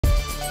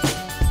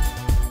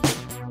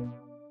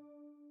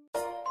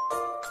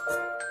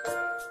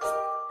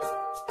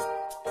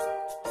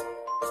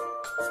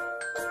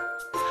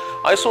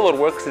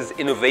iSolarWorkx is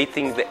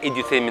innovating the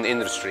edutainment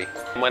industry.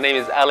 My name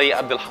is Ali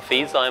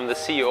Abdel-Hafiz. I am the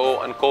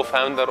CEO and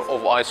co-founder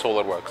of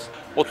iSolarWorkx.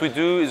 What we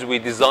do is we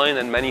design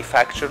and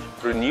manufacture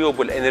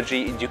renewable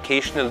energy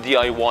educational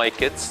DIY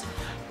kits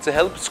to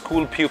help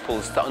school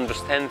pupils to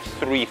understand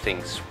three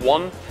things.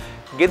 One,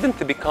 get them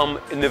to become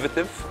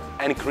innovative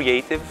and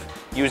creative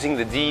using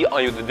the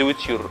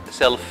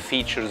do-it-yourself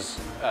features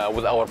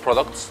with our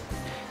products.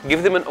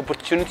 Give them an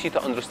opportunity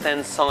to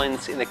understand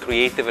science in a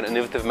creative and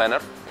innovative manner,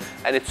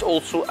 and it's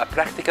also a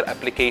practical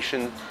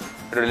application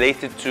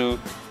related to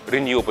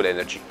renewable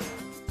energy.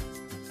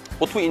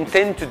 What we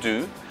intend to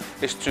do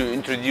is to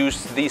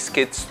introduce these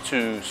kits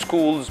to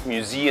schools,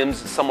 museums,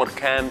 summer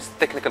camps,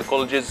 technical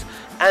colleges,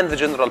 and the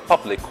general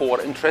public who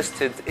are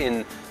interested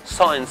in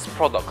science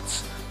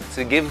products,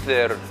 to give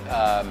their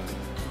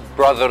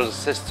brothers,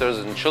 sisters,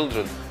 and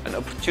children an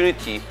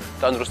opportunity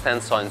to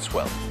understand science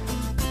well.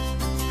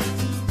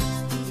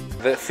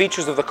 The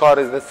features of the car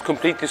is that it's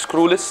completely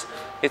screwless.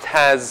 It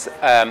has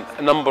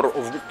a number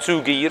of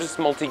 2 gears,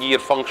 multi-gear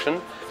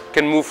function.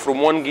 Can move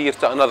from one gear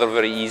to another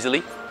very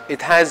easily.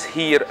 It has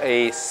here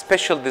a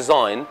special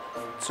design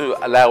to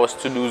allow us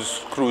to lose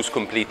screws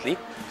completely.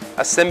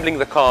 Assembling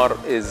the car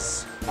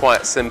is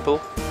quite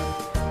simple.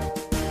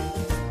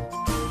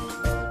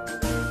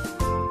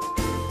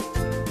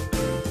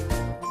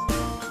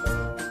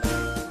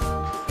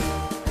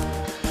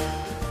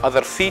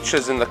 Other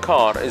features in the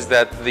car is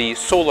that the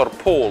solar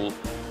pole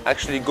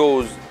actually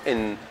goes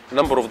in a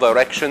number of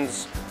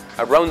directions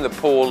around the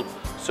pole,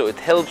 so it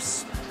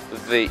helps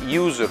the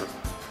user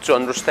to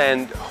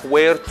understand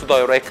where to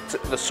direct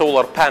the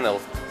solar panel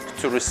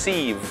to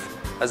receive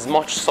as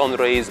much sun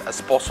rays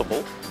as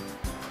possible.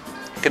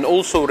 You can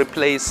also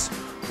replace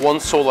one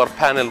solar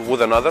panel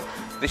with another.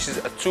 This is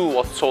a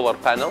 2-watt solar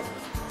panel,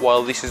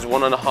 while this is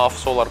 1.5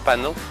 solar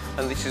panel,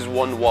 and this is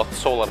 1-watt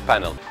solar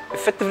panel.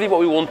 Effectively, what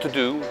we want to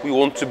do, we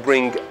want to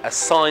bring a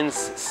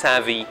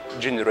science-savvy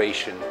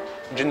generation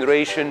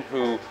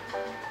who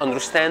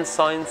understands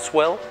science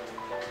well,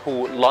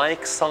 who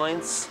likes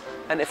science,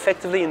 and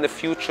effectively in the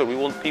future we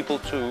want people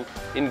to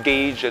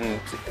engage and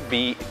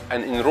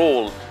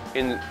enroll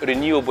in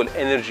renewable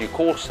energy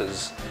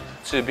courses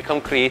to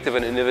become creative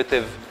and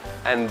innovative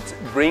and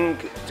bring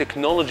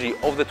technology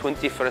of the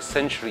 21st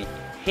century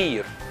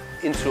here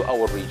into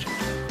our region.